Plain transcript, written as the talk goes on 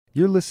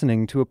You're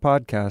listening to a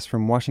podcast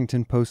from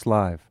Washington Post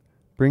Live,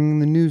 bringing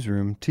the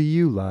newsroom to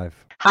you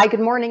live. Hi, good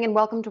morning, and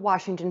welcome to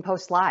Washington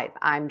Post Live.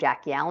 I'm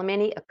Jacqueline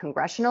Alemany, a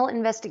congressional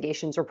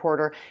investigations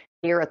reporter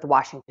here at the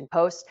Washington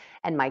Post,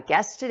 and my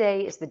guest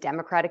today is the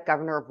Democratic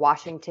governor of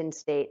Washington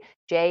State,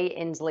 Jay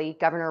Inslee.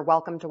 Governor,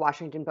 welcome to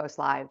Washington Post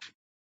Live.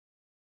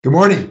 Good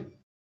morning.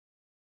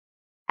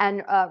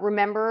 And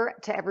remember,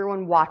 to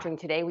everyone watching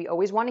today, we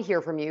always want to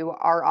hear from you,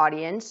 our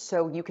audience,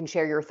 so you can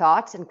share your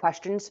thoughts and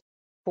questions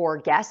for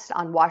guests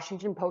on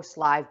Washington Post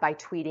Live by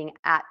tweeting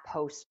at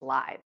Post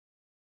Live.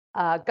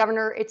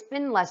 Governor, it's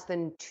been less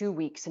than 2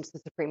 weeks since the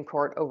Supreme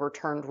Court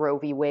overturned Roe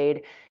v.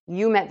 Wade.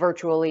 You met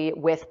virtually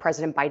with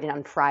President Biden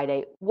on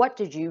Friday. What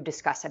did you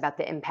discuss about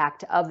the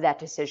impact of that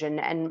decision,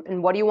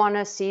 and what do you want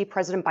to see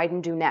President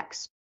Biden do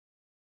next?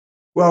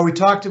 Well, we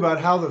talked about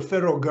how the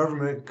federal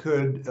government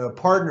could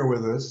partner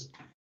with us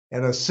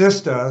and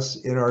assist us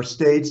in our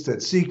states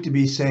that seek to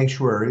be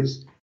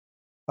sanctuaries.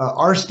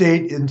 Our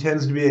state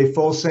intends to be a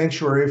full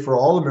sanctuary for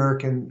all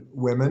American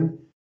women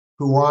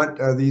who want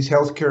these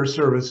health care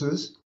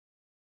services.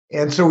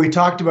 And so we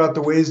talked about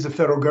the ways the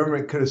federal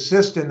government could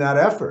assist in that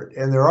effort.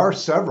 And there are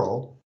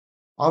several.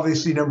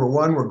 Obviously, number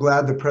one, we're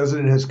glad the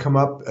president has come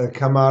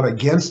out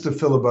against the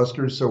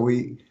filibuster. So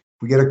we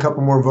get a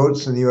couple more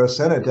votes in the U.S.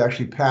 Senate to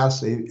actually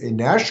pass a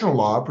national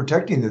law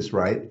protecting this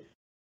right.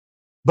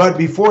 But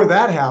before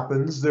that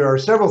happens, there are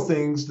several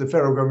things the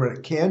federal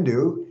government can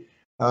do.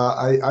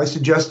 I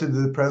suggested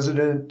to the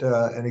president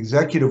an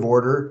executive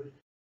order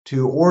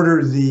to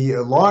order the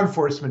law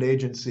enforcement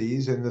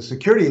agencies and the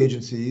security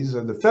agencies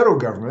of the federal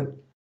government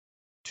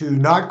to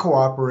not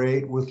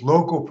cooperate with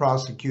local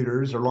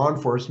prosecutors or law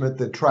enforcement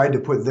that tried to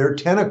put their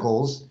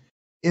tentacles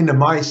into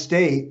my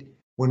state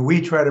when we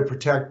try to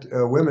protect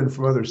women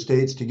from other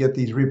states to get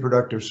these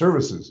reproductive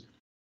services.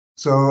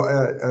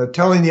 So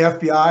telling the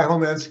FBI,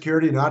 Homeland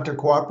Security, not to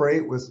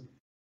cooperate with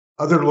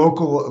other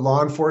local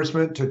law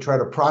enforcement to try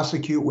to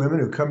prosecute women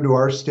who come to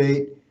our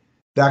state,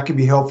 that could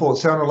be helpful. It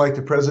sounded like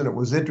the president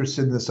was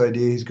interested in this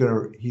idea.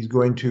 He's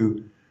going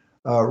to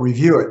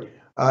review it.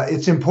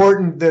 It's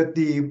important that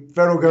the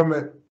federal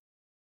government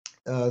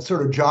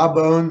sort of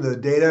jawbone the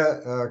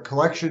data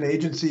collection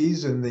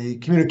agencies and the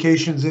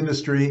communications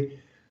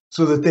industry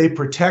so that they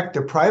protect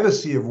the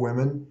privacy of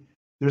women.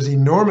 There's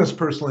enormous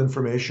personal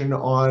information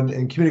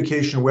on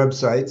communication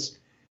websites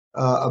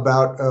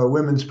about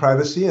women's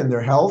privacy and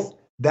their health.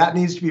 That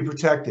needs to be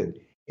protected.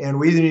 And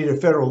we either need a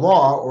federal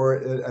law or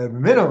at a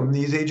minimum,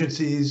 these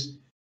agencies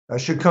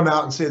should come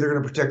out and say they're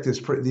going to protect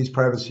these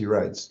privacy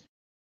rights.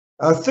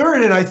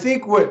 Third, and I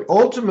think what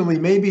ultimately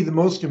may be the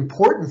most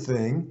important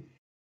thing,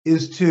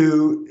 is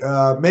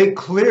to make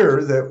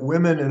clear that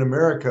women in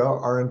America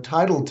are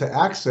entitled to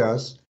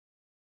access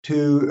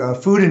to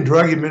Food and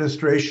Drug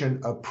Administration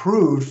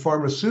approved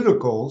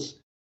pharmaceuticals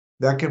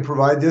that can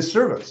provide this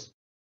service.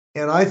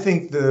 And I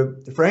think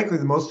frankly,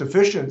 the most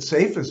efficient,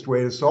 safest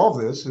way to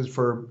solve this is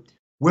for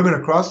women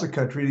across the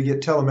country to get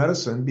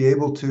telemedicine, be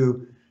able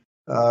to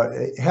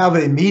have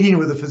a meeting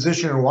with a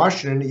physician in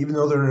Washington, even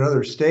though they're in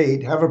another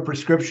state, have a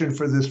prescription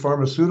for this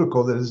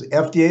pharmaceutical that is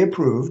FDA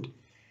approved,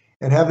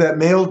 and have that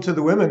mailed to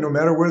the women no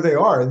matter where they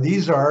are. And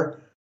these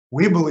are,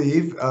 we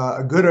believe,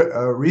 a good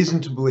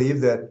reason to believe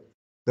that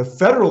the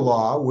federal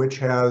law, which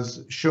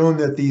has shown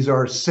that these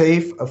are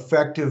safe,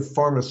 effective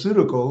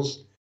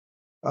pharmaceuticals,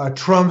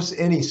 trumps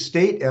any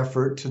state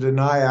effort to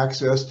deny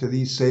access to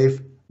these safe,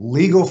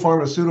 legal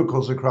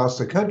pharmaceuticals across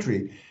the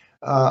country.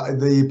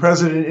 The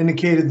president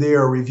indicated they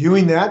are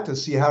reviewing that to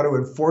see how to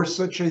enforce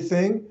such a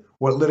thing,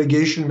 what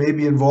litigation may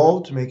be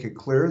involved to make it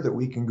clear that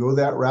we can go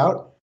that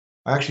route.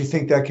 I actually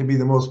think that could be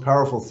the most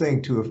powerful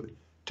thing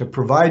to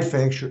provide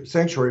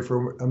sanctuary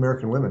for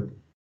American women.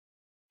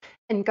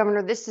 And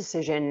Governor, this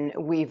decision,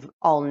 we've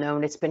all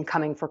known it's been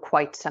coming for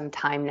quite some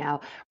time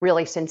now,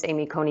 really since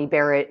Amy Coney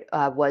Barrett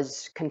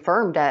was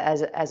confirmed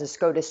as a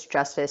SCOTUS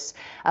justice.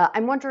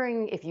 I'm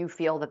wondering if you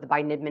feel that the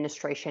Biden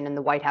administration and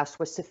the White House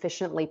was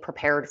sufficiently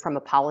prepared from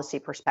a policy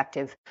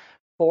perspective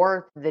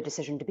for the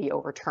decision to be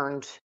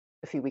overturned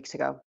a few weeks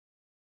ago.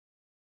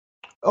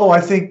 Oh,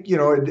 I think,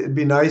 it'd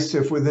be nice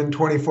if within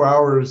 24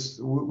 hours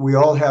we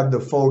all had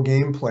the full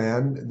game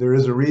plan. There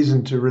is a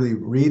reason to really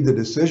read the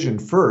decision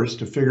first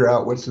to figure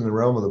out what's in the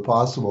realm of the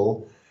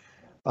possible.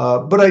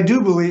 But I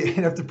do believe,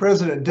 if the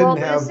president didn't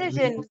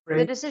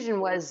the decision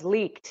was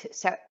leaked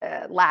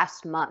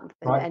last month,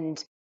 right,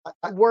 and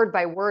word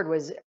by word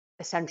was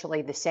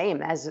essentially the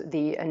same as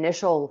the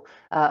initial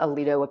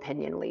Alito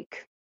opinion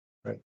leak.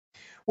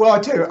 Well, I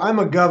tell you, I'm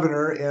a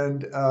governor,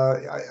 and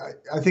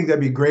I think that'd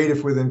be great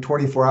if within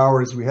 24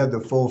 hours we had the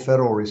full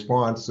federal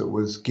response that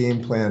was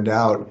game planned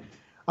out.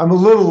 I'm a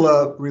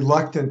little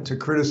reluctant to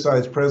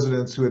criticize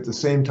presidents who at the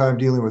same time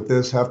dealing with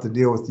this have to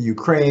deal with the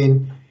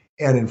Ukraine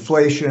and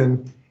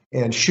inflation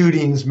and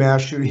shootings,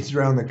 mass shootings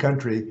around the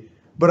country.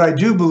 But I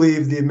do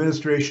believe the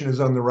administration is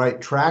on the right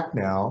track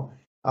now.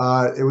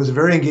 It was a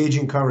very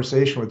engaging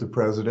conversation with the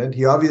president.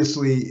 He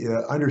obviously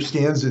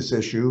understands this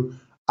issue.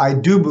 I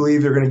do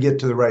believe they're going to get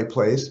to the right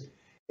place.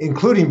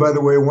 including, by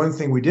the way, one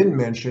thing we didn't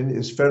mention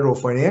is federal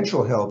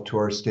financial help to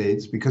our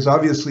states, because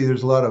obviously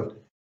there's a lot of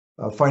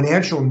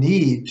financial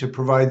need to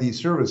provide these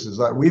services.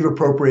 We've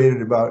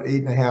appropriated about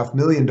 $8.5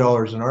 million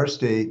in our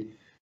state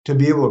to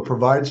be able to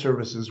provide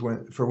services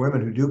for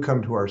women who do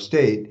come to our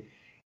state.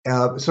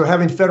 So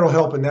having federal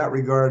help in that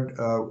regard,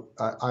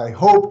 I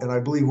hope and I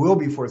believe will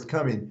be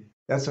forthcoming.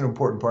 That's an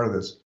important part of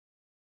this.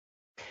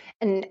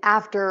 And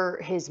after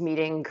his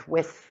meeting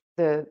with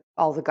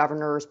all the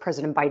governors,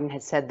 President Biden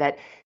had said that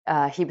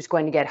he was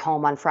going to get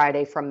home on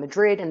Friday from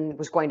Madrid and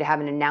was going to have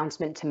an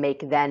announcement to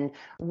make then.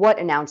 What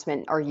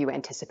announcement are you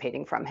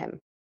anticipating from him?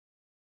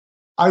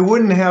 I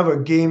wouldn't have a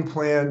game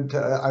plan.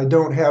 I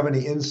don't have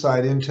any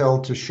inside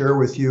intel to share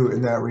with you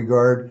in that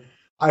regard.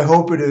 I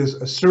hope it is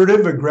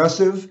assertive,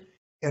 aggressive,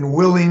 and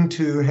willing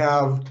to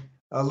have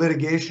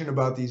litigation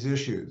about these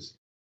issues.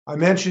 I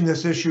mentioned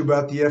this issue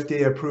about the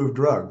FDA-approved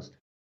drugs,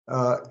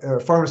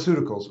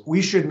 pharmaceuticals.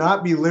 We should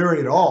not be leery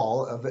at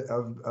all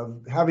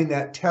of having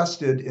that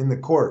tested in the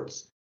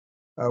courts.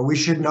 We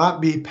should not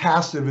be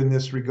passive in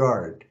this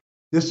regard.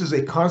 This is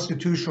a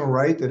constitutional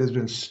right that has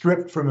been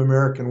stripped from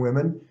American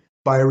women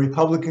by a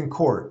Republican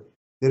court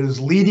that is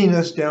leading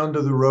us down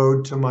to the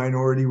road to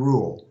minority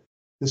rule.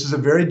 This is a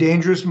very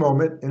dangerous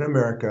moment in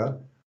America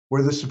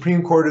where the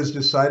Supreme Court has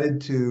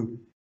decided to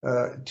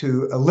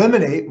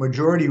eliminate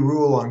majority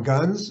rule on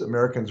guns.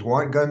 Americans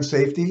want gun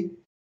safety,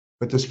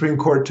 but the Supreme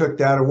Court took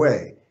that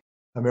away.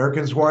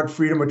 Americans want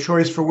freedom of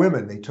choice for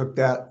women. They took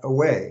that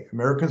away.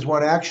 Americans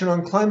want action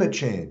on climate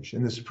change,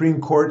 and the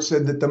Supreme Court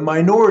said that the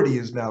minority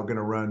is now going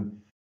to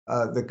run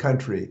the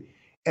country.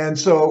 And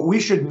so we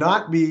should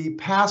not be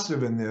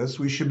passive in this.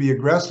 We should be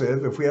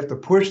aggressive. If we have to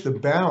push the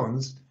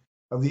bounds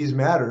of these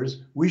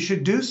matters, we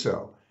should do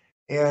so.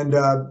 And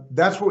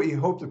that's what we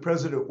hope the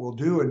president will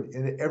do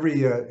in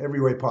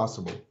every way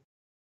possible.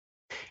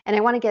 And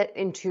I want to get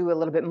into a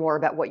little bit more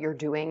about what you're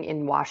doing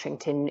in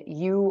Washington.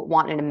 You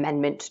want an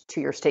amendment to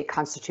your state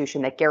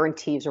constitution that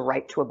guarantees a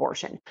right to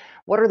abortion.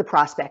 What are the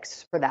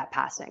prospects for that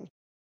passing?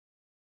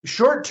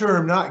 Short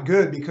term, not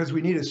good, because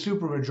we need a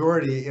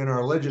supermajority in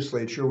our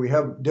legislature. We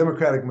have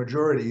Democratic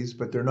majorities,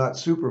 but they're not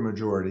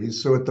supermajorities.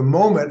 So at the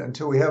moment,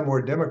 until we have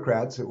more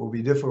Democrats, it will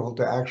be difficult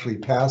to actually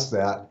pass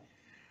that.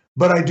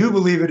 But I do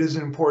believe it is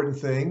an important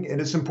thing, and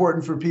it's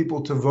important for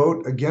people to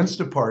vote against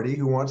a party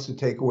who wants to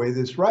take away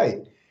this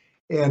right.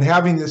 And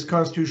having this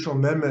constitutional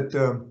amendment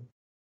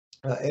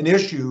an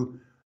issue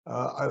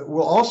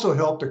will also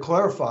help to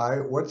clarify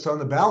what's on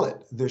the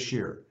ballot this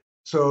year.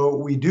 So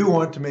we do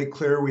want to make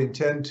clear we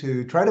intend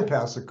to try to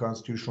pass a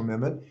constitutional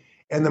amendment,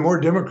 and the more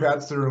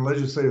Democrats that are in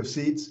legislative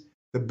seats,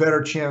 the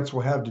better chance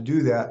we'll have to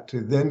do that,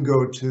 to then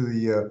go to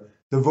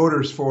the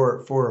voters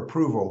for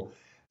approval.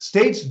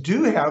 States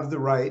do have the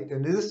right,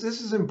 and this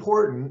is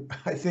important.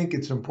 I think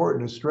it's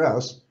important to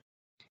stress.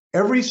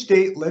 Every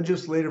state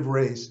legislative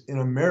race in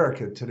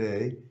America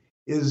today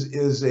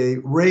is a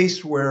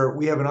race where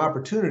we have an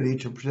opportunity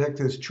to protect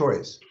this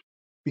choice,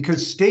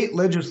 because state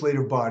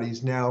legislative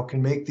bodies now can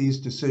make these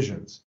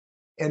decisions.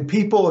 And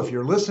people, if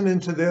you're listening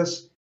to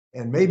this,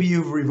 and maybe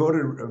you've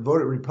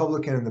voted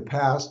Republican in the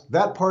past,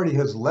 that party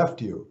has left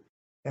you.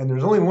 And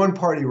there's only one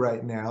party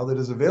right now that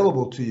is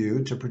available to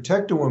you to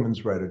protect a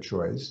woman's right of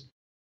choice,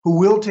 who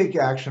will take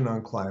action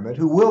on climate,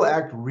 who will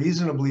act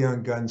reasonably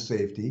on gun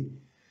safety.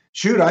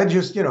 Shoot,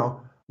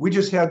 we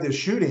just had this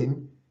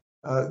shooting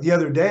the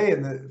other day,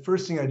 and the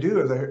first thing I do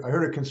is I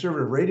heard a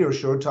conservative radio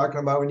show talking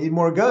about we need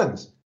more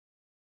guns.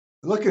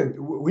 Look,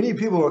 we need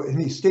people in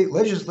these state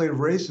legislative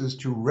races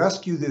to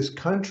rescue this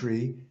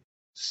country.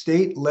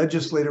 State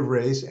legislative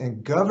race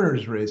and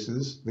governor's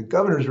races. The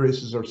governor's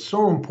races are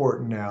so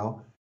important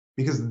now,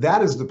 because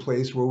that is the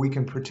place where we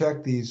can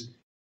protect these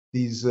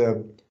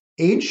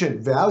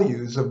ancient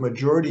values of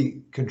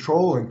majority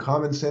control and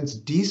common sense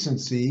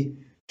decency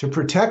to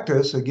protect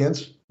us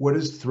against what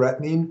is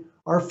threatening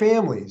our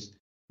families.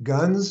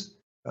 Guns,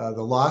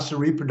 the loss of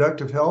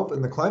reproductive health,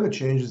 and the climate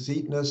change that's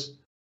eating us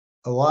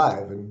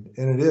alive, and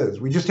it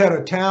is. We just had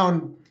a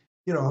town,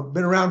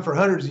 been around for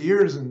hundreds of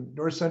years in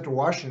north central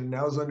Washington,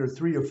 now is under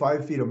 3 to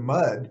 5 feet of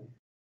mud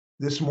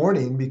this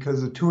morning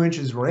because of 2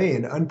 inches of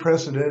rain,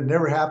 unprecedented,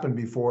 never happened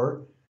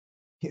before.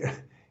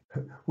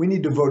 We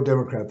need to vote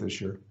Democrat this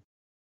year.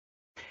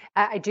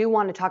 I do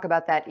want to talk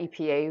about that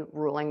EPA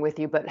ruling with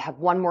you, but have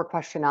one more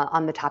question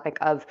on the topic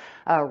of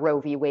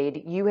Roe v.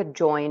 Wade. You had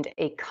joined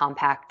a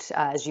compact,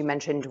 as you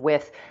mentioned,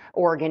 with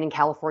Oregon and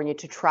California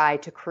to try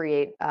to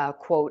create,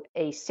 quote,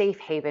 a safe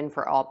haven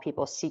for all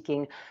people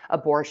seeking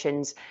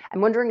abortions. I'm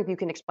wondering if you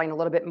can explain a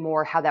little bit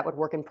more how that would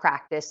work in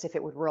practice, if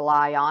it would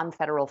rely on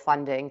federal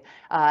funding,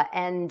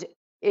 and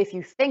if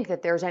you think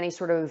that there's any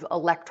sort of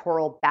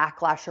electoral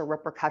backlash or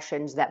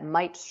repercussions that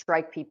might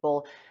strike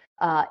people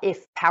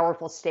if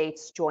powerful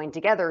states join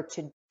together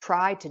to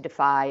try to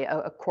defy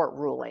a court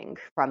ruling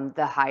from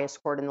the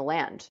highest court in the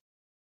land.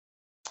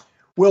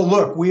 Well,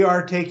 look, we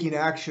are taking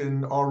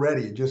action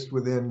already. Just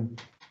within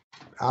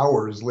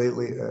hours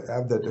lately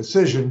of that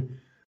decision,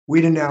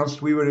 we'd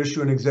announced we would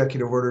issue an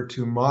executive order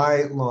to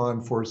my law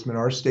enforcement,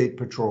 our state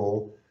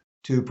patrol,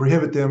 to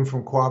prohibit them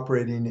from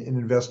cooperating in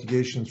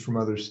investigations from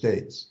other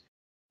states.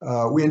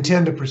 We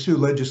intend to pursue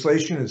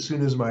legislation as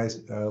soon as my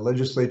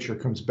legislature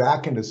comes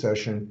back into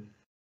session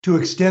to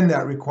extend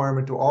that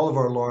requirement to all of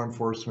our law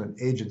enforcement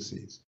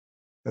agencies.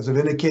 As I've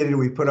indicated,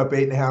 we put up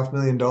 $8.5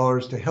 million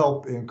to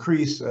help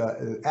increase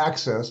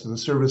access to the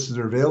services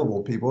that are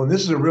available to people. And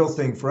this is a real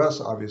thing for us,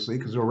 obviously,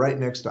 because we're right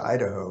next to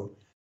Idaho.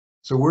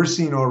 So we're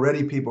seeing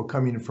already people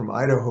coming from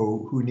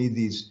Idaho who need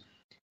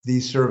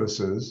these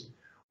services.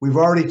 We've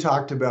already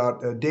talked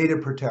about data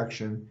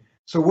protection.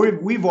 So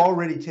we've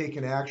already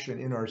taken action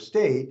in our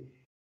state.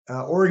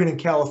 Oregon and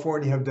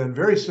California have done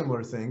very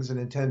similar things and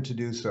intend to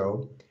do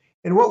so.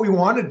 And what we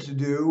wanted to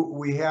do,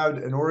 we had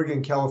an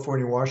Oregon,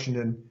 California,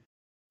 Washington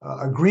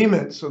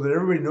agreement so that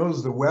everybody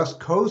knows the West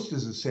Coast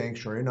is a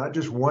sanctuary, not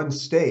just one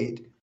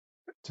state,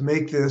 to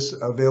make this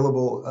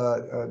available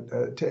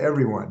to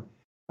everyone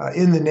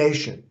in the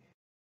nation.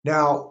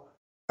 Now,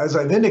 as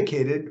I've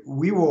indicated,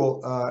 we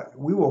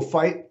will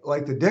fight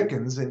like the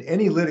Dickens in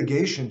any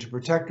litigation to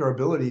protect our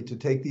ability to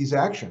take these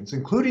actions,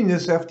 including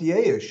this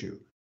FDA issue.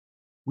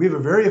 We have a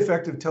very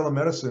effective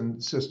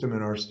telemedicine system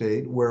in our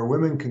state where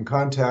women can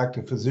contact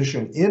a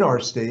physician in our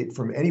state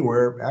from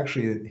anywhere,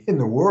 actually in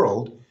the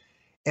world,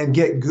 and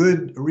get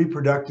good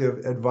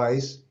reproductive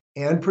advice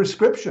and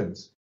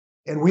prescriptions.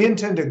 And we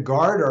intend to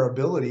guard our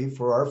ability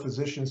for our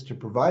physicians to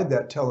provide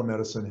that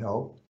telemedicine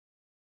help.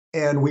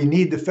 And we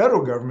need the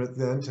federal government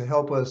then to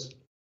help us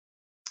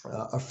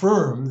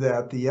affirm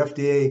that the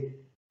FDA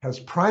has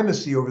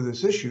primacy over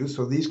this issue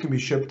so these can be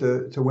shipped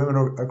to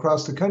women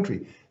across the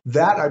country.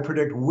 That, I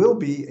predict, will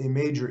be a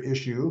major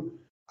issue.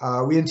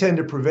 We intend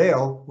to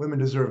prevail. Women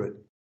deserve it.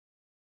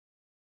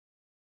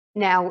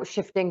 Now,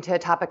 shifting to a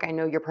topic I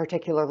know you're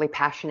particularly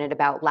passionate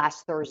about,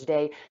 last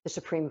Thursday, the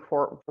Supreme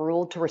Court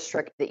ruled to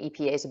restrict the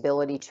EPA's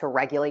ability to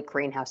regulate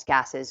greenhouse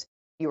gases.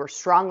 You were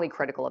strongly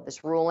critical of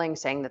this ruling,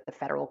 saying that the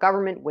federal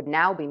government would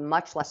now be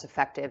much less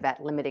effective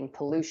at limiting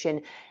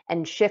pollution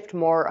and shift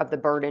more of the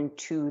burden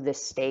to the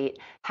state.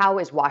 How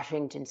is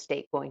Washington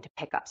State going to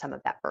pick up some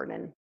of that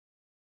burden?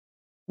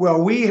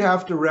 Well, we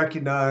have to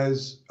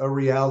recognize a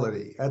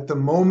reality. At the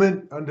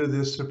moment, under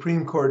this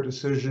Supreme Court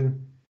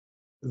decision,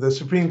 the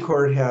Supreme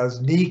Court has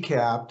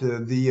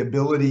kneecapped the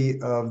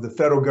ability of the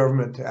federal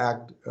government to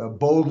act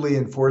boldly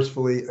and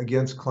forcefully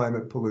against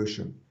climate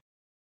pollution.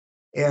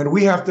 And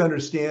we have to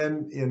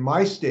understand in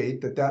my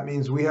state that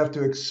means we have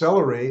to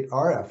accelerate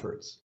our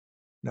efforts.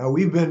 Now,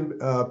 we've been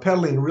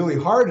pedaling really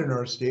hard in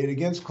our state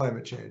against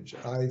climate change.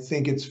 I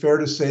think it's fair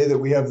to say that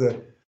we have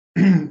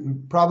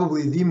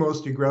probably the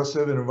most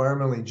aggressive and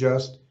environmentally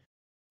just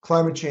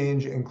climate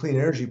change and clean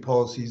energy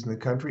policies in the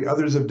country.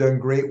 Others have done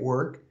great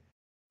work.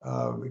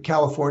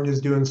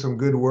 California's doing some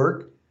good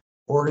work.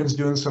 Oregon's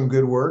doing some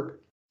good work.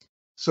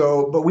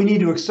 So, but we need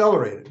to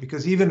accelerate it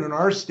because even in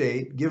our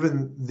state,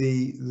 given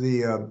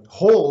the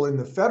hole in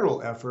the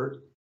federal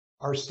effort,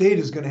 our state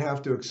is going to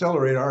have to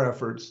accelerate our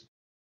efforts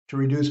to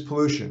reduce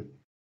pollution.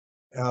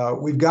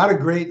 We've got a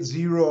great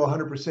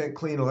 100%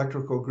 clean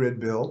electrical grid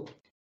bill.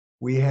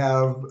 We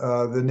have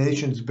the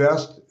nation's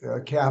best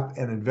cap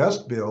and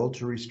invest bill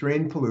to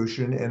restrain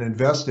pollution and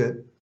invest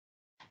it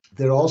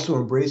that also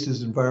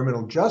embraces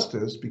environmental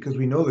justice, because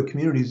we know the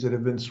communities that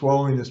have been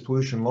swallowing this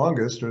pollution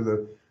longest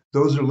are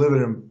those who live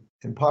in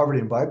poverty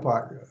and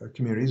BIPOC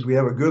communities. We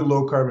have a good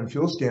low carbon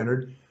fuel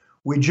standard.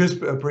 We just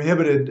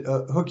prohibited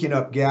hooking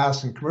up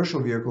gas in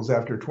commercial vehicles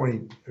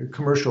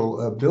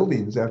commercial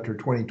buildings after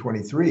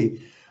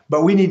 2023.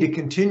 But we need to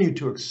continue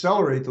to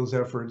accelerate those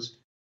efforts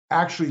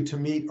actually to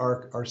meet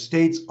our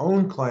state's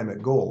own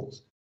climate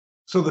goals.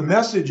 So the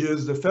message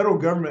is the federal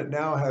government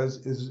now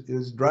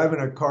is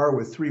driving a car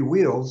with three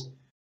wheels,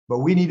 but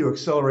we need to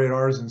accelerate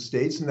ours in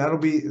states, and that'll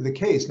be the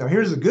case. Now,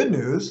 here's the good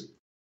news.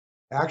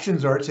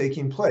 Actions are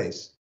taking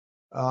place.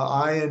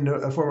 I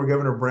and former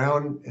Governor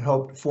Brown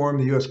helped form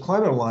the U.S.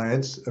 Climate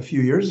Alliance a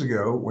few years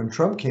ago when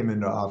Trump came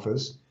into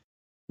office.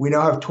 We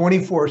now have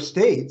 24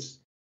 states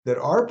that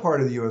are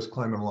part of the U.S.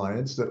 Climate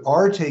Alliance that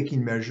are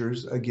taking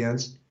measures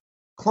against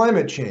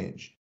climate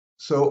change.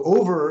 So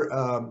over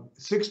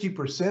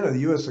 60% of the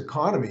U.S.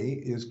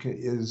 economy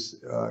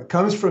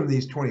comes from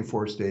these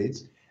 24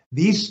 states.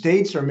 These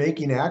states are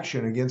making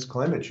action against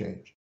climate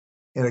change.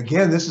 And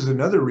again, this is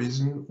another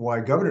reason why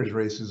governor's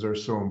races are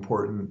so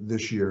important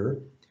this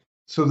year,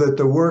 so that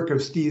the work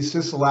of Steve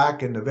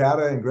Sisolak in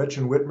Nevada and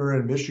Gretchen Whitmer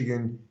in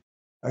Michigan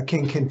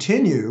can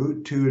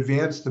continue to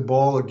advance the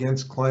ball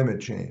against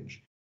climate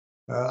change.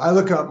 I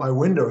look out my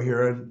window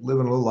here. I live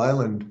in a little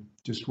island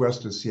just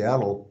west of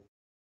Seattle.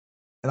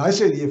 And I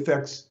say the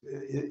effects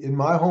in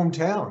my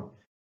hometown.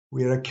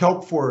 We had a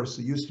kelp forest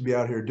that used to be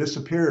out here,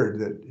 disappeared,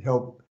 that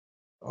helped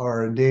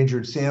our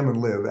endangered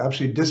salmon live.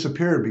 Actually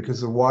disappeared because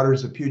the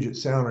waters of Puget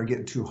Sound are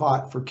getting too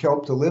hot for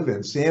kelp to live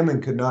in.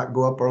 Salmon could not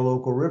go up our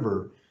local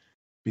river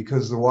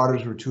because the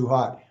waters were too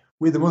hot.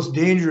 We had the most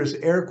dangerous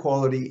air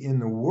quality in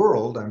the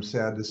world, I'm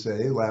sad to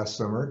say, last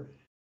summer.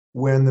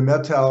 When the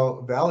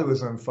Methow Valley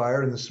was on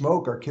fire and the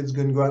smoke, our kids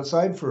couldn't go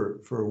outside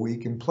for a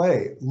week and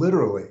play,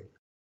 literally.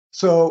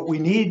 So we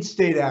need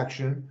state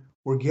action.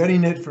 We're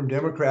getting it from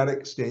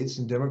Democratic states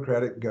and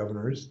Democratic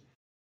governors.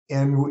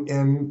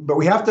 But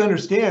we have to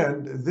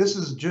understand this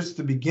is just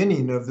the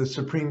beginning of the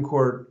Supreme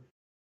Court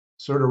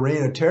sort of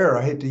reign of terror.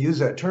 I hate to use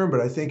that term,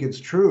 but I think it's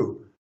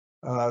true.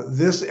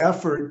 This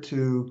effort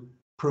to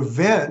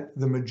prevent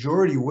the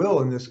majority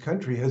will in this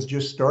country has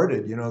just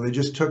started. You know, they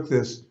just took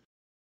this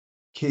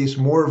case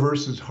Moore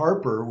versus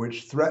Harper,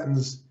 which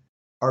threatens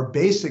our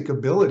basic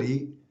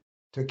ability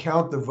to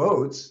count the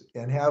votes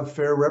and have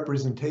fair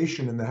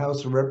representation in the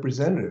House of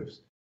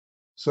Representatives.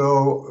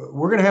 So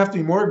we're going to have to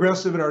be more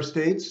aggressive in our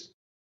states,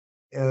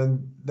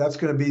 and that's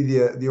going to be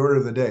the order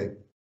of the day.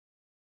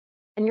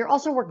 And you're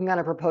also working on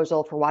a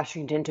proposal for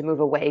Washington to move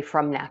away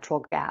from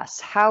natural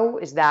gas. How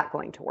is that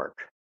going to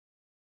work?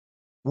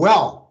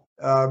 Well,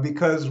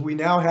 because we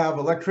now have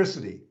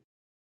electricity.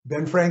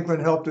 Ben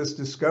Franklin helped us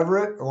discover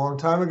it a long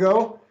time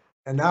ago,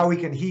 and now we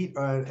can heat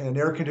and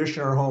air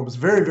condition our homes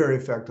very, very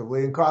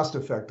effectively and cost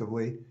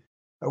effectively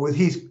with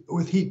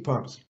heat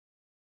pumps.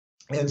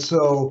 And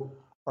so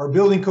our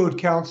Building Code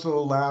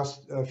Council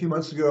a few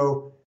months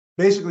ago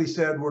basically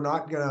said we're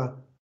not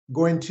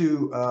going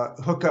to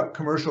hook up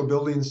commercial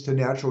buildings to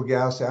natural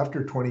gas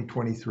after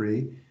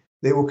 2023.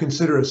 They will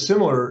consider a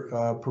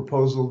similar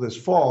proposal this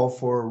fall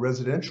for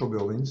residential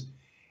buildings.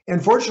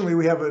 And fortunately,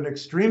 we have an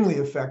extremely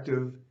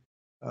effective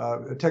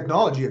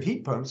technology of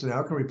heat pumps and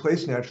now can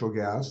replace natural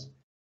gas,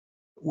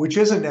 which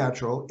isn't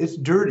natural. It's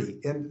dirty.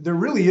 And there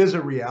really is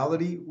a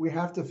reality we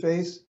have to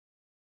face.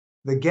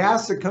 The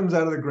gas that comes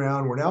out of the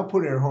ground we're now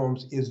putting in our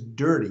homes is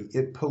dirty.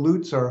 It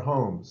pollutes our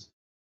homes.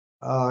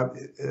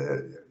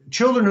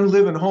 Children who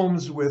live in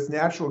homes with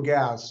natural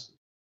gas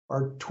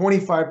are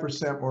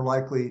 25% more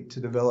likely to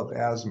develop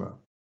asthma.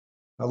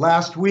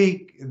 Last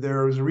week,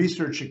 there was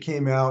research that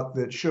came out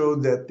that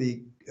showed that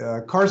the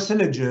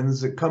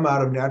carcinogens that come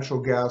out of natural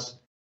gas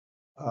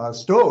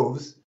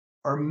stoves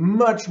are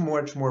much,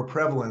 much more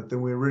prevalent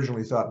than we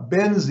originally thought.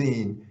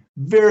 Benzene,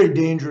 very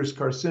dangerous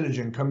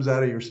carcinogen, comes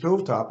out of your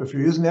stovetop if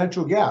you're using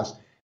natural gas.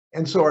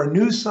 And so our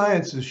new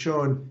science has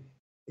shown,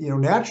 you know,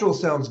 natural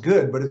sounds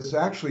good, but it's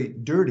actually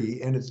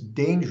dirty and it's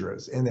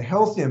dangerous, and the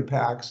health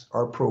impacts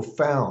are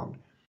profound.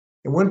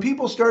 And when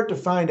people start to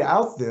find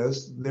out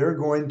this, they're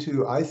going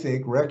to, I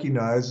think,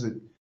 recognize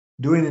that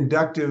doing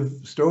inductive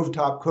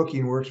stovetop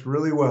cooking works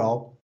really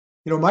well.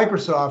 You know,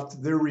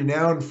 Microsoft, they're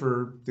renowned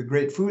for the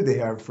great food they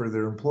have for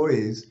their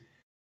employees,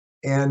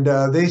 and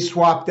they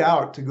swapped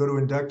out to go to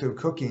inductive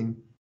cooking.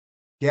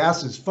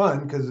 Gas is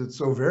fun because it's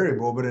so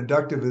variable, but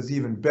inductive is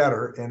even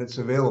better and it's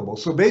available.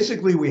 So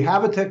basically, we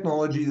have a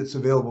technology that's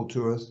available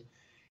to us.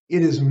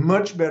 It is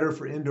much better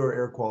for indoor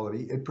air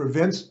quality. It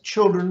prevents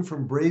children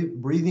from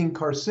breathing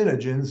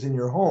carcinogens in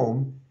your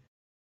home,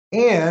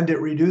 and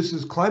it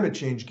reduces climate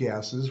change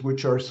gases,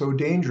 which are so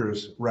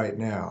dangerous right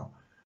now.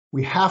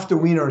 We have to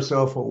wean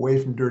ourselves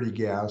away from dirty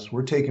gas.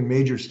 We're taking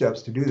major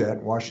steps to do that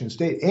in Washington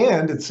State.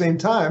 And at the same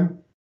time,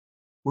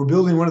 we're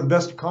building one of the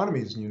best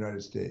economies in the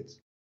United States.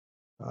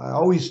 I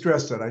always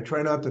stress that. I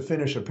try not to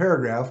finish a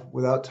paragraph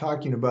without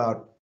talking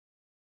about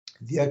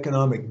the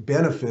economic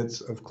benefits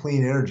of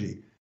clean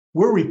energy.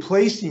 We're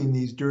replacing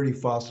these dirty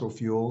fossil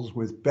fuels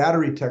with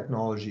battery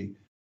technology.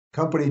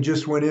 Company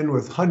just went in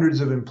with hundreds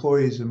of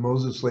employees in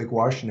Moses Lake,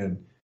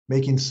 Washington,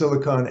 making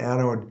silicon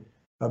anode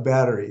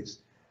batteries.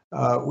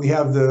 We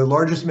have the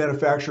largest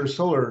manufacturer of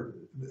solar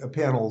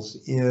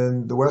panels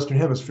in the Western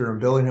Hemisphere in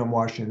Bellingham,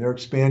 Washington. They're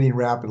expanding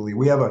rapidly.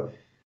 We have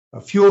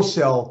a fuel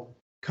cell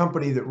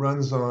company that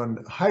runs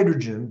on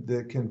hydrogen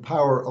that can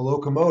power a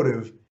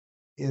locomotive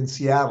in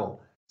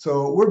Seattle.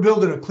 So we're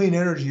building a clean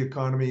energy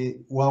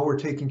economy while we're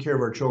taking care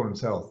of our children's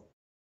health.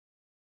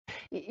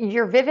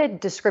 Your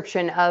vivid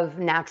description of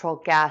natural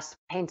gas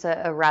paints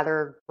a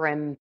rather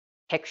grim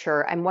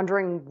picture. I'm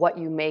wondering what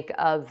you make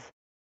of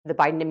the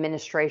Biden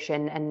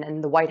administration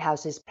and the White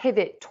House's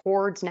pivot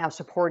towards now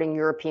supporting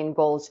European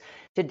goals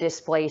to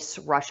displace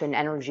Russian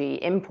energy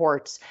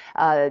imports.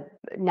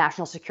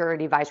 National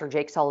Security Advisor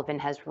Jake Sullivan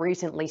has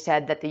recently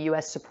said that the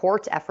U.S.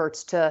 supports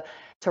efforts to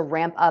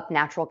ramp up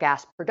natural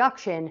gas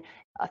production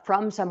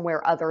from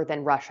somewhere other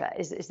than Russia.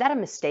 Is that a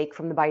mistake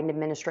from the Biden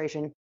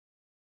administration?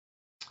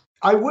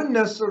 I wouldn't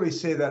necessarily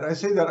say that. I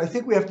say that I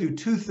think we have to do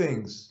two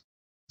things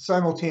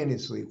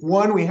simultaneously.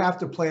 One, we have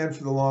to plan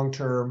for the long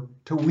term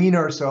to wean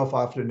ourselves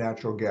off of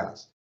natural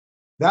gas.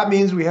 That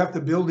means we have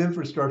to build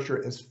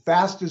infrastructure as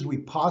fast as we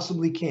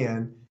possibly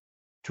can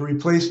to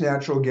replace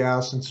natural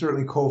gas and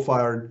certainly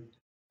coal-fired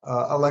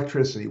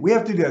electricity. We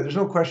have to do that. There's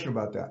no question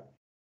about that.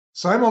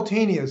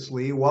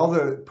 Simultaneously, while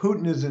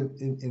Putin is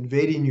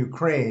invading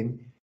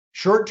Ukraine,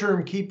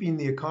 short-term keeping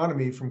the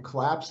economy from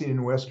collapsing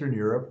in Western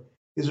Europe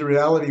is a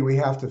reality we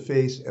have to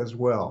face as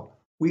well.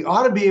 We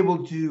ought to be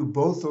able to do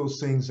both those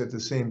things at the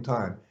same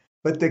time.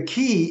 But the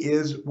key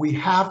is we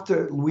have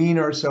to wean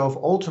ourselves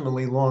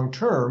ultimately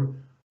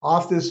long-term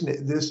off this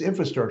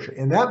infrastructure.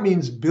 And that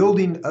means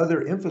building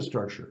other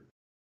infrastructure.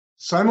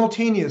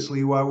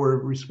 Simultaneously, while we're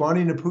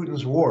responding to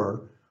Putin's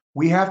war,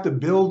 we have to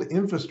build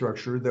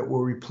infrastructure that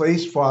will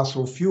replace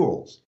fossil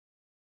fuels.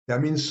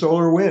 That means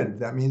solar wind.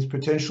 That means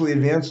potentially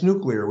advanced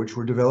nuclear, which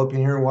we're developing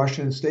here in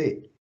Washington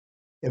State.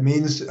 It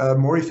means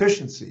more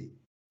efficiency.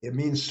 It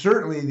means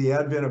certainly the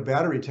advent of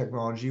battery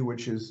technology,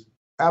 which is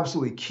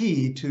absolutely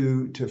key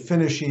to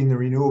finishing the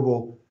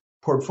renewable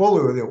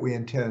portfolio that we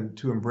intend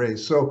to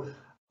embrace. So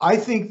I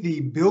think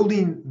the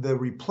building the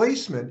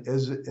replacement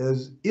is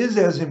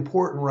as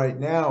important right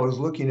now as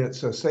looking at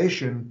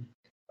cessation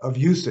of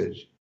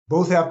usage.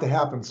 Both have to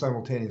happen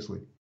simultaneously.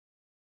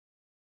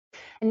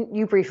 And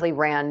you briefly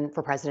ran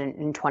for president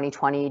in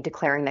 2020,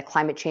 declaring that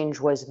climate change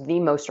was the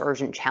most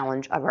urgent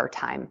challenge of our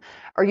time.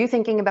 Are you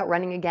thinking about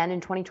running again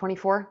in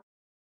 2024?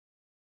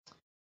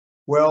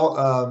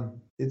 Well,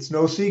 it's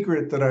no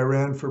secret that I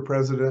ran for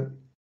president,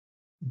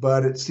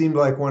 but it seemed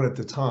like one at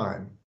the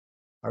time.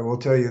 I will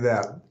tell you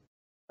that.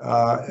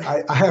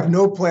 I have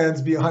no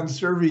plans beyond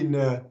serving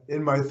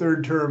in my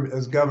third term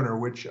as governor,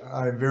 which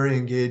I'm very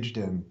engaged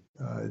in.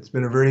 It's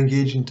been a very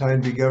engaging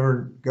time to be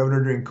governor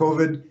during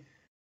COVID.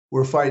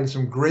 We're fighting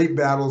some great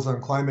battles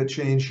on climate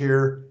change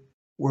here.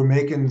 We're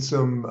making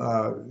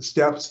some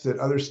steps that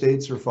other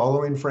states are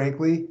following,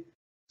 frankly.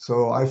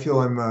 So I feel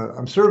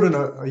I'm serving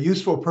a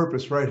useful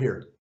purpose right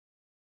here.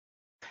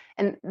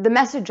 And the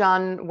message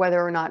on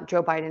whether or not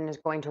Joe Biden is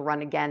going to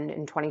run again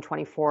in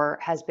 2024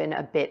 has been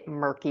a bit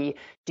murky.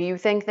 Do you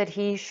think that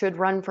he should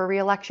run for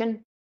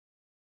re-election?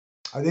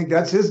 I think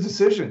that's his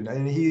decision.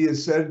 And he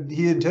has said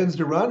he intends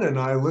to run, and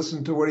I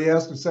listen to what he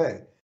has to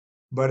say.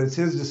 But it's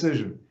his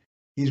decision.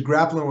 He's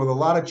grappling with a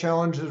lot of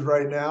challenges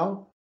right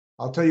now.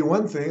 I'll tell you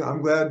one thing,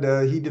 I'm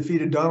glad he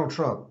defeated Donald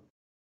Trump.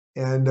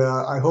 And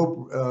I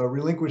hope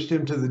relinquished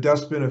him to the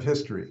dustbin of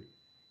history.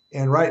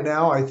 And right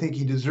now, I think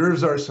he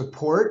deserves our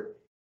support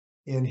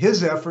in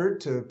his effort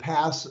to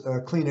pass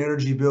a clean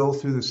energy bill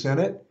through the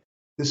Senate.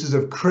 This is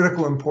of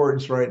critical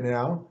importance right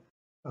now.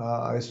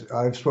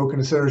 I've spoken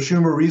to Senator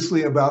Schumer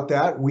recently about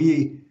that.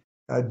 We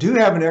do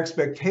have an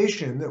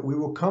expectation that we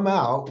will come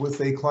out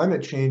with a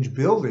climate change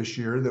bill this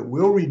year that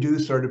will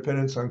reduce our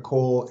dependence on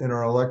coal in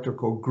our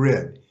electrical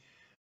grid.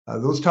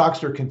 Those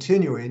talks are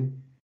continuing,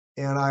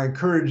 and I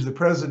encourage the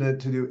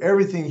president to do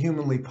everything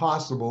humanly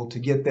possible to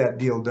get that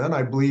deal done.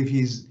 I believe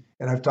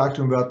and I've talked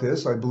to him about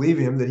this, I believe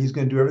him that he's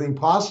going to do everything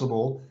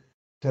possible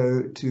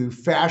to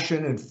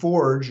fashion and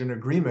forge an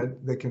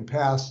agreement that can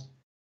pass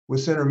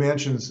with Senator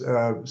Manchin's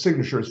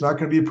signature. It's not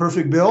going to be a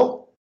perfect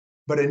bill,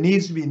 but it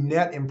needs to be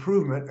net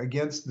improvement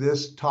against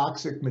this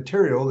toxic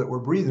material that we're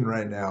breathing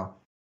right now.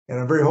 And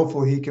I'm very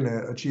hopeful he can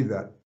achieve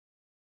that.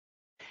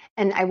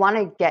 And I want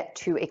to get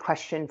to a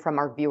question from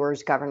our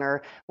viewers,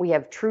 Governor. We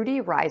have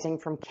Trudy Rising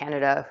from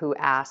Canada who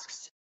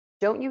asks,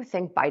 don't you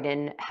think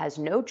Biden has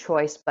no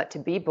choice but to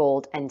be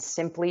bold and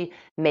simply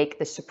make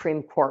the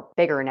Supreme Court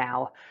bigger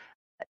now?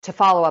 To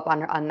follow up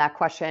on that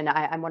question,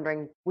 I'm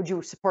wondering, would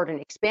you support an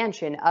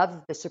expansion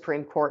of the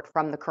Supreme Court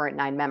from the current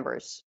 9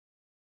 members?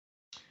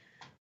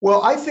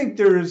 Well, I think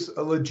there's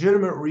a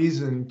legitimate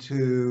reason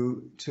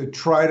to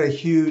try to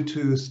hew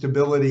to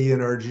stability in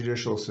our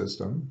judicial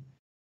system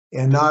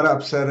and not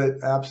upset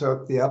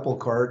the apple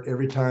cart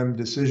every time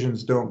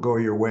decisions don't go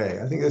your way.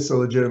 I think that's a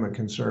legitimate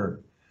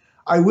concern.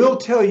 I will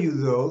tell you,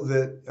 though,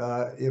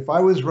 that if I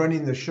was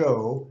running the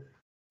show,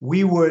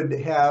 we would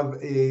have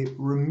a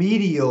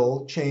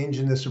remedial change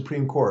in the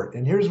Supreme Court.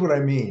 And here's what I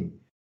mean.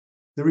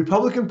 The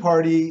Republican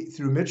Party,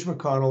 through Mitch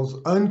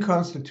McConnell's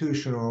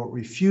unconstitutional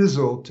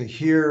refusal to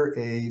hear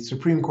a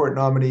Supreme Court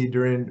nominee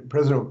during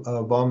President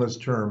Obama's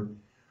term,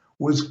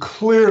 was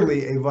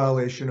clearly a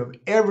violation of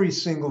every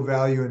single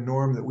value and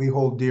norm that we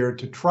hold dear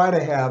to try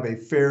to have a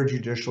fair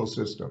judicial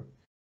system.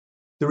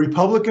 The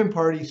Republican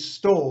Party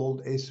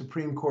stole a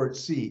Supreme Court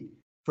seat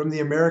from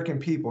the American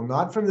people,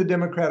 not from the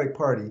Democratic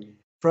Party,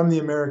 from the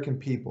American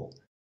people.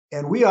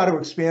 And we ought to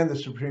expand the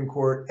Supreme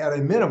Court at a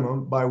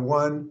minimum by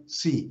 1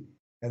 seat.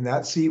 And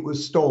that seat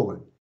was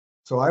stolen.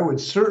 So I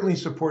would certainly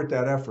support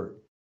that effort.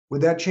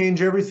 Would that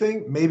change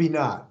everything? Maybe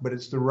not, but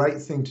it's the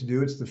right thing to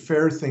do. It's the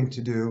fair thing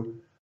to do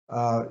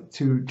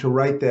to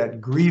right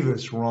that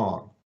grievous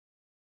wrong.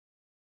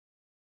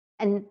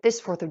 And this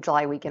 4th of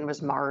July weekend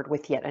was marred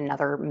with yet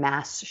another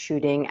mass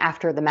shooting.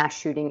 After the mass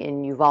shooting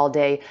in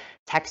Uvalde,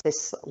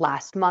 Texas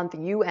last month,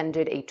 you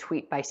ended a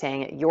tweet by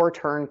saying, your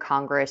turn,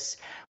 Congress.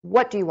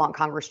 What do you want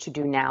Congress to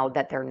do now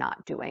that they're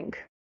not doing?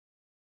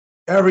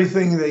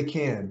 Everything they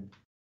can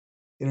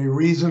in a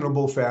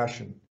reasonable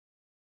fashion.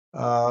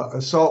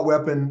 Assault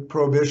weapon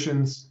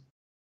prohibitions,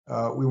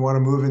 we want to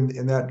move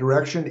in that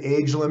direction.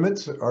 Age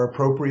limits are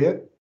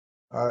appropriate.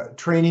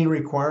 Training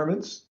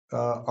requirements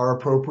are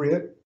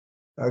appropriate.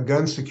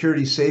 Gun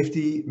security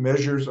safety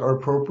measures are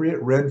appropriate.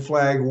 Red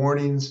flag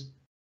warnings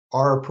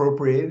are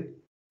appropriate,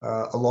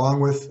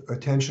 along with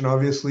attention,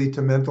 obviously,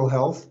 to mental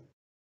health.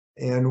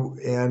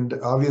 And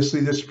obviously,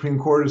 the Supreme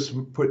Court has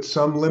put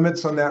some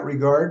limits on that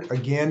regard,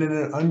 again, in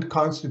an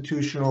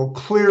unconstitutional,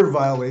 clear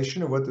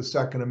violation of what the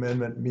Second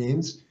Amendment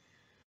means.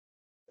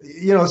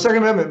 You know, the Second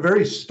Amendment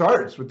very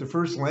starts with the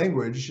first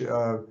language,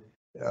 a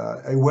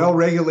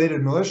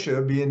well-regulated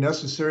militia being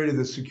necessary to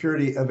the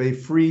security of a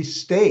free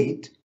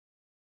state.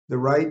 The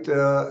right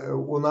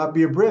will not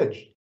be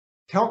abridged.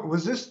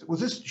 Was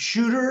this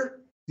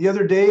shooter the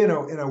other day in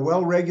a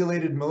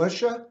well-regulated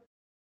militia?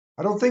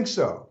 I don't think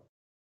so.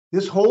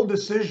 This whole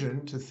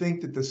decision to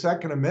think that the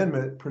Second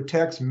Amendment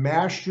protects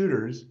mass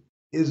shooters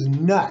is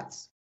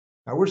nuts.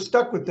 Now, we're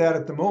stuck with that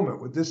at the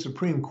moment with this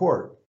Supreme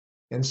Court.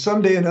 And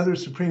someday another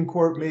Supreme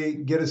Court may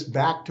get us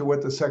back to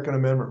what the Second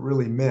Amendment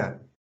really meant.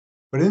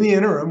 But in the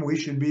interim, we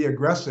should be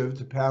aggressive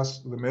to pass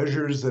the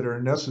measures that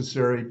are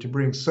necessary to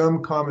bring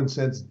some common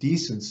sense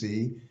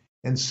decency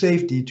and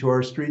safety to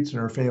our streets and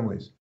our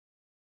families.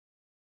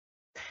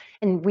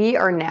 And we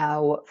are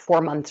now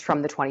 4 months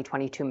from the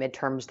 2022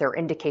 midterms. There are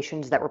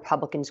indications that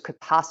Republicans could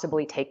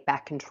possibly take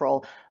back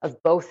control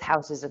of both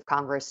houses of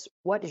Congress.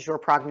 What is your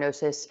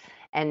prognosis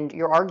and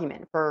your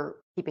argument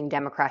for keeping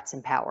Democrats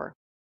in power?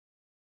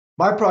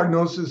 My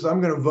prognosis,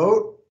 I'm going to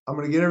vote. I'm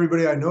going to get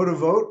everybody I know to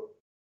vote.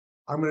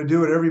 I'm going to do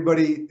what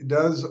everybody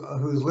does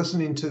who's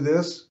listening to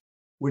this,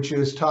 which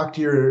is talk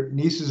to your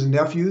nieces and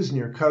nephews and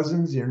your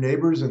cousins, your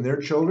neighbors and their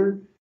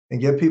children, and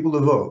get people to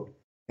vote.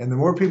 And the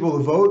more people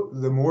to vote,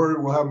 the more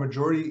we'll have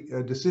majority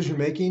decision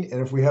making.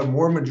 And if we have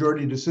more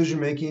majority decision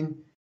making,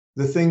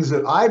 the things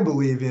that I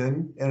believe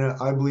in, and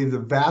I believe the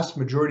vast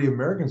majority of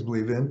Americans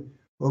believe in,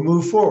 will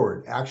move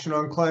forward. Action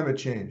on climate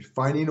change,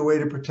 finding a way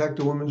to protect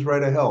a woman's right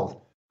to health,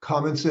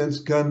 common sense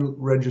gun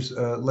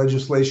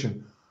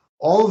legislation.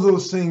 All of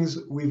those things,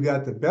 we've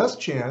got the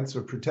best chance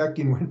of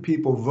protecting when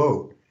people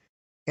vote.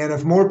 And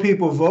if more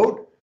people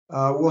vote,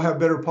 we'll have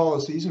better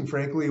policies, and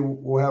frankly,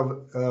 we'll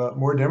have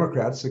more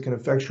Democrats that can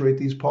effectuate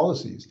these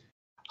policies.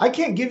 I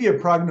can't give you a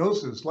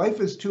prognosis. Life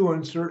is too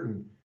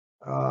uncertain.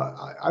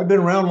 I've been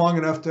around long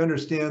enough to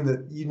understand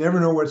that you never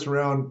know what's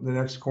around the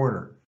next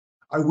corner.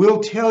 I will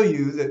tell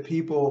you that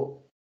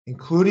people,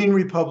 including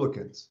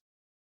Republicans,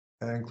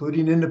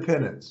 including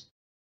independents,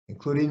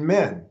 including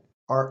men,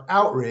 are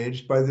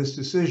outraged by this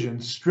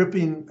decision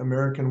stripping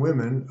American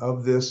women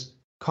of this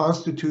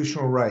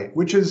constitutional right,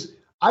 which is,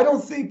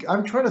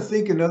 I'm trying to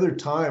think another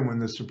time when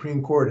the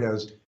Supreme Court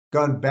has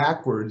gone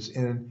backwards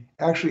and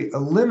actually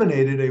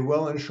eliminated a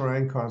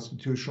well-enshrined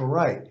constitutional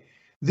right.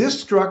 This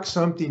struck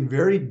something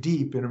very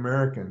deep in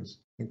Americans,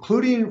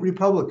 including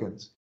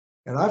Republicans.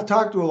 And I've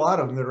talked to a lot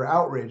of them that are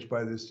outraged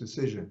by this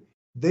decision.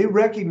 They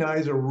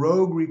recognize a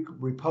rogue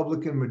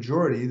Republican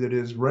majority that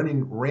is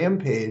running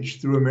rampage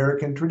through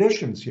American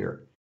traditions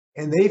here,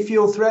 and they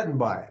feel threatened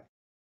by it.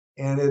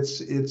 And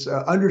it's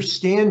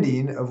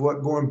understanding of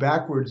what going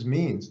backwards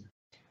means.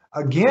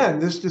 Again,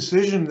 this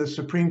decision the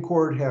Supreme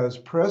Court has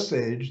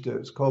presaged,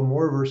 it's called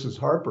Moore versus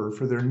Harper,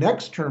 for their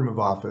next term of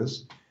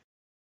office.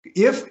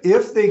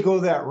 If they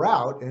go that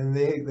route, and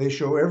they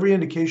show every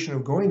indication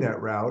of going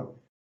that route,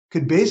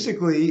 could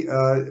basically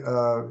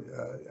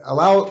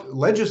allow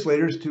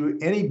legislators to do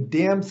any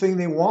damn thing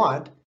they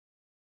want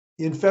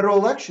in federal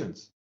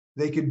elections.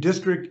 They could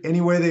district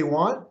any way they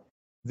want.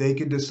 They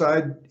could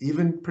decide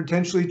even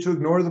potentially to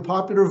ignore the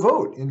popular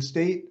vote in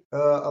state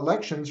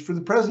elections for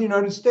the President of the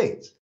United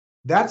States.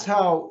 That's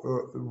how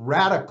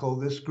radical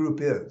this group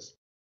is.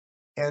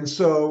 And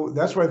so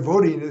that's why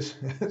voting is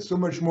so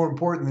much more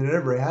important than it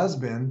ever has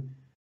been,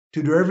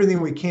 to do everything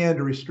we can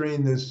to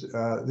restrain this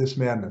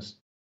madness.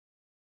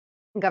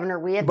 Governor,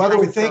 we have By the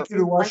way, thank you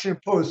to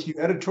Washington Post. You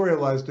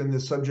editorialized on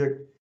this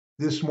subject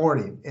this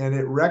morning, and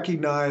it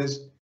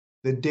recognized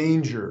the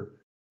danger.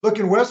 Look,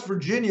 in West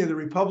Virginia, the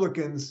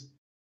Republicans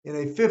in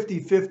a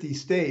 50-50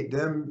 state,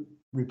 them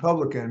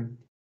Republican,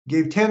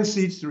 gave 10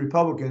 seats to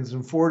Republicans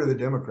and 4 to the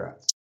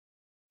Democrats.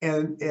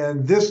 And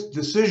this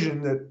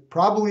decision that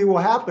probably will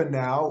happen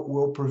now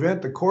will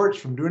prevent the courts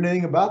from doing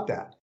anything about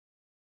that.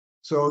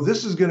 So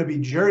this is going to be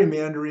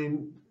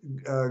gerrymandering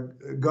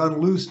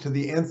gone loose to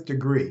the nth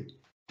degree.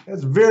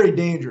 That's very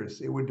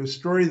dangerous. It would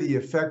destroy the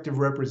effective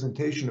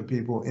representation of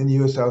people in the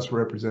U.S. House of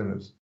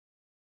Representatives.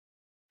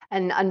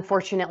 And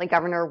unfortunately,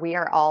 Governor, we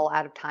are all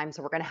out of time,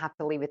 so we're going to have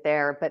to leave it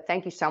there. But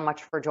thank you so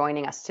much for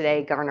joining us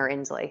today, Governor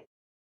Inslee.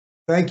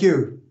 Thank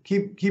you.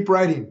 Keep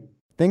writing.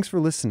 Thanks for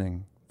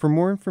listening. For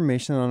more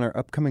information on our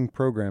upcoming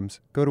programs,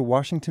 go to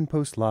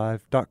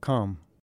WashingtonPostLive.com.